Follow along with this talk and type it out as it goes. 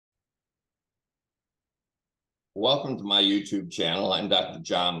Welcome to my YouTube channel. I'm Dr.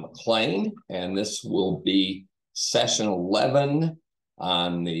 John McClain, and this will be session 11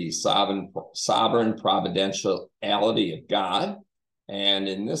 on the sovereign providentiality of God. And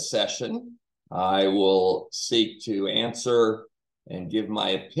in this session, I will seek to answer and give my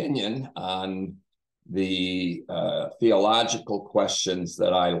opinion on the theological questions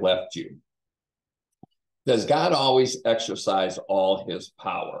that I left you. Does God always exercise all his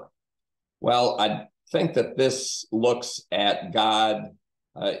power? Well, I think that this looks at God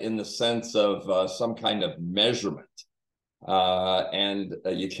in the sense of some kind of measurement. And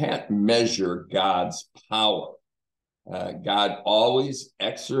you can't measure God's power. God always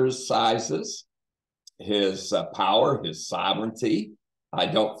exercises his power, his sovereignty. I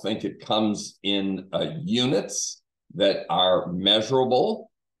don't think it comes in units that are measurable.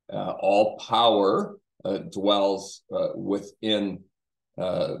 All power dwells within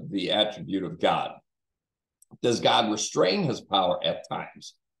the attribute of God. Does God restrain his power at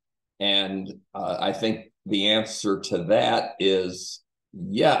times? And I think the answer to that is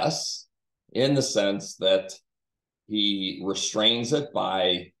yes, in the sense that he restrains it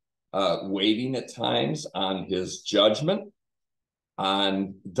by waiting at times on his judgment,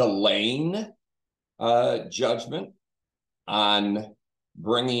 on delaying judgment, on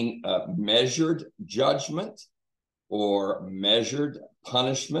bringing measured judgment or measured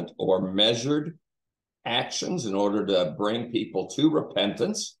punishment or measured actions in order to bring people to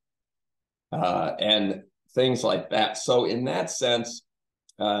repentance and things like that. So in that sense,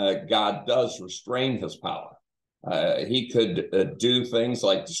 God does restrain his power. He could do things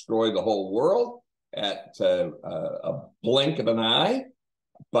like destroy the whole world at a blink of an eye,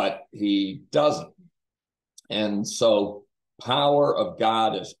 but he doesn't. And so power of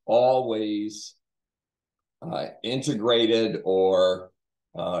God is always integrated or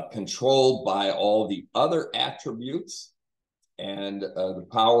controlled by all the other attributes, and the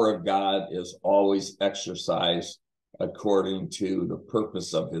power of God is always exercised according to the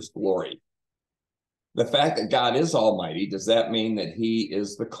purpose of his glory. The fact that God is almighty, does that mean that he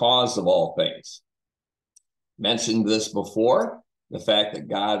is the cause of all things? Mentioned this before. The fact that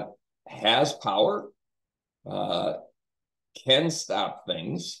God has power, can stop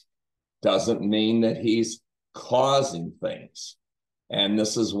things, doesn't mean that he's causing things. And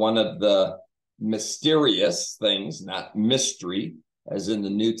this is one of the mysterious things, not mystery as in the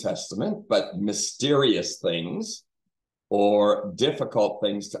New Testament, but mysterious things or difficult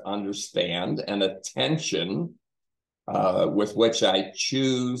things to understand, and a tension with which I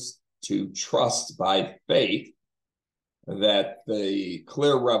choose to trust by faith that the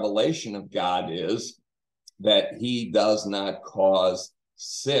clear revelation of God is that he does not cause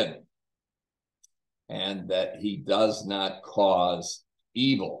sin, and that he does not cause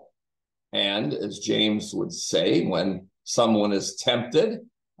evil. And as James would say, when someone is tempted,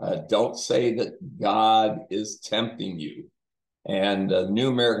 don't say that God is tempting you. And the New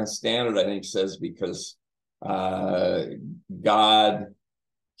American Standard, I think, says because God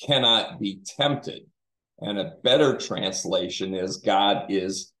cannot be tempted. And a better translation is God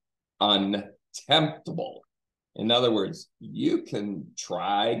is untemptable. In other words, you can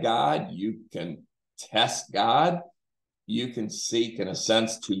try God, you can test God, you can seek, in a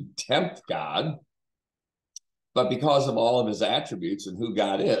sense, to tempt God, but because of all of his attributes and who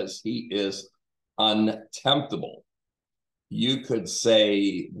God is, he is untemptable. You could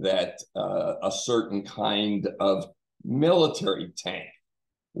say that a certain kind of military tank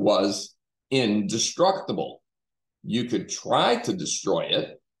was indestructible. You could try to destroy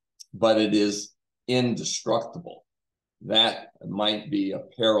it, but it is indestructible. That might be a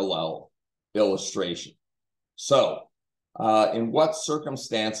parallel illustration. So, in what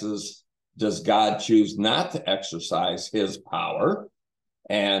circumstances does God choose not to exercise his power?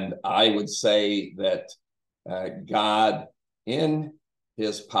 And I would say that God, in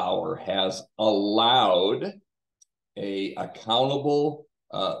his power, has allowed a accountable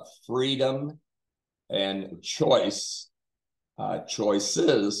freedom and choices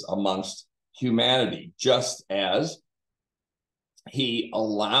amongst humanity, just as he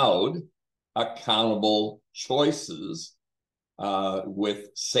allowed accountable choices with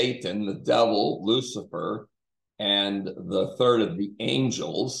Satan, the devil, Lucifer, and the third of the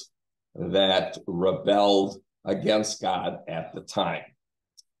angels that rebelled against God at the time.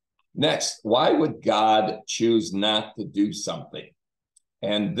 Next, why would God choose not to do something?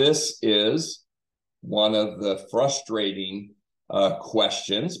 And this is one of the frustrating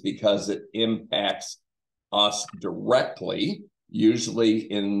questions because it impacts us directly, usually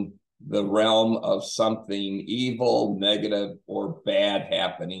in the realm of something evil, negative, or bad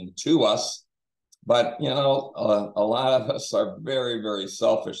happening to us. But, you know, a lot of us are very, very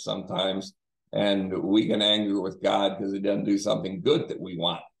selfish sometimes, and we get angry with God because he doesn't do something good that we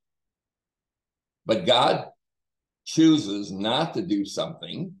want. But God chooses not to do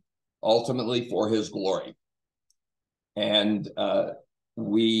something ultimately for his glory. And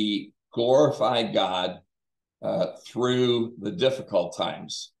we glorify God through the difficult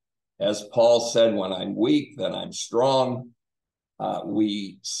times. As Paul said, when I'm weak, then I'm strong.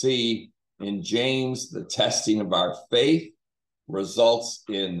 We see in James the testing of our faith results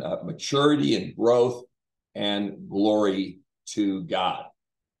in maturity and growth and glory to God.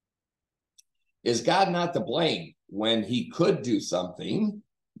 Is God not to blame when he could do something,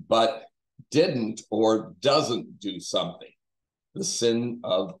 but didn't or doesn't do something? The sin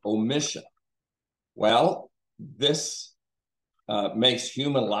of omission. Well, this makes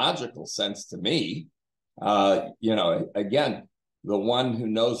human logical sense to me. You know, again, the one who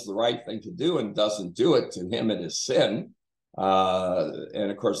knows the right thing to do and doesn't do it, to him it is sin.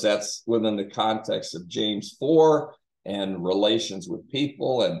 And of course, that's within the context of James 4 and relations with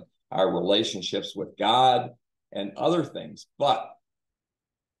people and our relationships with God and other things. But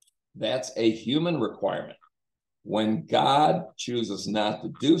that's a human requirement. When God chooses not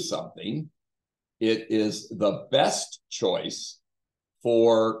to do something, it is the best choice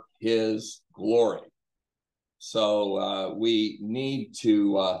for his glory. So we need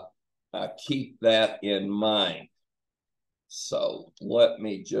to keep that in mind. So let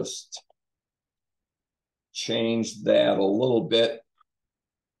me just change that a little bit.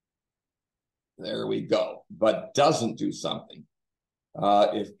 There we go. But doesn't do something.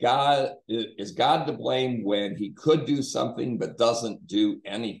 If God is God to blame when he could do something but doesn't do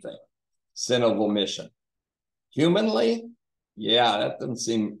anything? Sin of omission. Humanly, yeah, that doesn't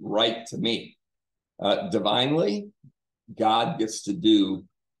seem right to me. Divinely, God gets to do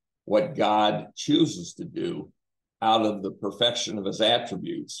what God chooses to do out of the perfection of his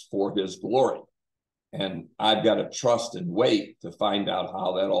attributes for his glory. And I've got to trust and wait to find out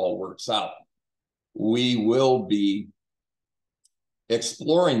how that all works out. We will be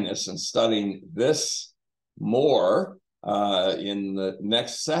exploring this and studying this more in the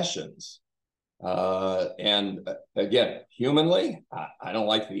next sessions. And again, humanly, I don't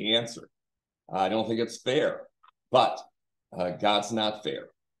like the answer. I don't think it's fair, but God's not fair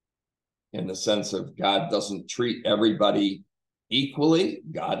in the sense of God doesn't treat everybody equally.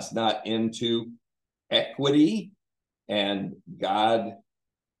 God's not into equity, and God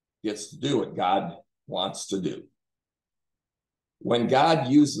gets to do what God wants to do. When God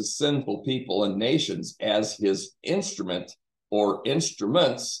uses sinful people and nations as his instrument or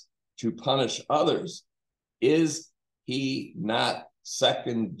instruments to punish others, is he not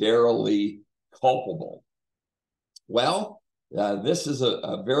secondarily culpable? Well, this is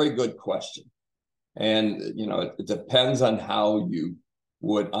a very good question. And, you know, it depends on how you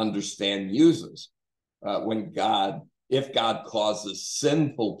would understand uses. If God causes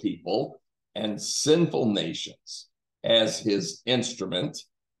sinful people and sinful nations as his instrument,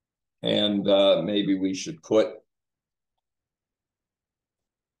 and maybe we should put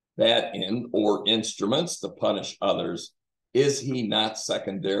that in, or instruments to punish others, is he not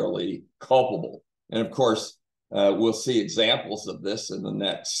secondarily culpable? And of course, we'll see examples of this in the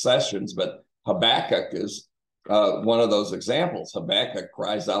next sessions, but Habakkuk is one of those examples. Habakkuk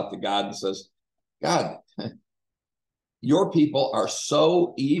cries out to God and says, God, your people are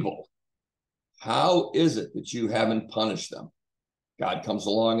so evil. How is it that you haven't punished them? God comes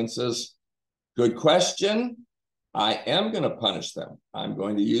along and says, good question. I am going to punish them. I'm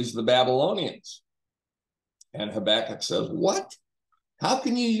going to use the Babylonians. And Habakkuk says, what? How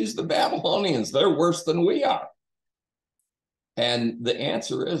can you use the Babylonians? They're worse than we are. And the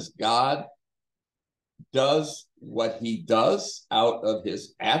answer is God does what he does out of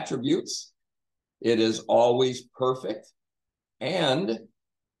his attributes. It is always perfect. And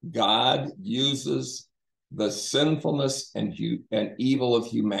God uses the sinfulness and evil of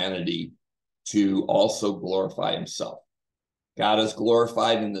humanity to also glorify himself. God is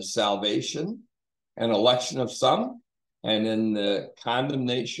glorified in the salvation and election of some, and in the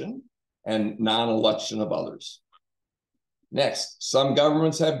condemnation and non-election of others. Next, some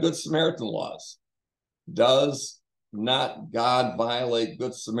governments have Good Samaritan laws. Does not God violate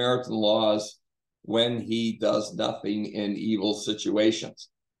Good Samaritan laws when he does nothing in evil situations?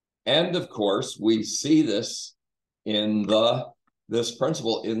 And of course, we see this in this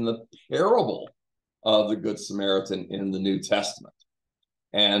principle in the parable of the Good Samaritan in the New Testament.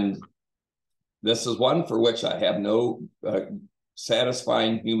 And this is one for which I have no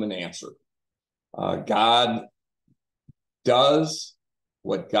satisfying human answer. God does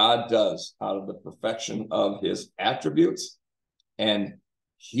what God does out of the perfection of his attributes, and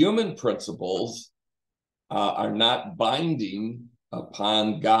human principles are not binding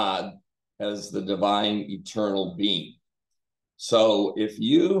upon God as the divine eternal being. So if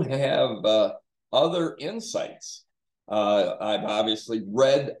you have other insights, I've obviously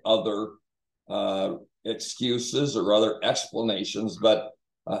read other excuses or other explanations, but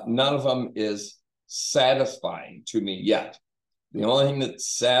none of them is satisfying to me yet. The only thing that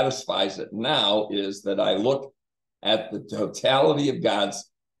satisfies it now is that I look at the totality of God's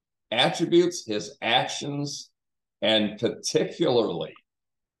attributes, his actions, and particularly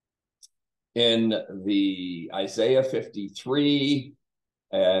in the Isaiah 53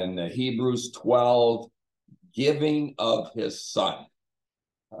 and Hebrews 12, giving of his son.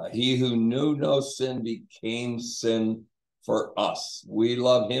 He who knew no sin became sin for us. We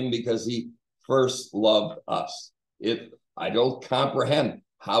love him because he first loved us. I don't comprehend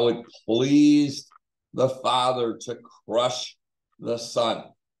how it pleased the Father to crush the Son.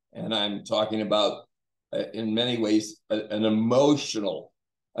 And I'm talking about, in many ways, an emotional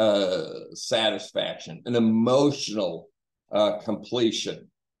satisfaction, an emotional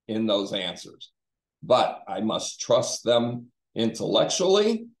completion in those answers. But I must trust them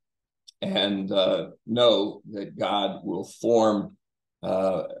intellectually and know that God will form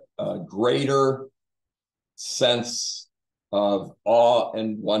a greater sense of awe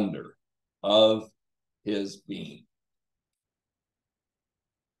and wonder of his being.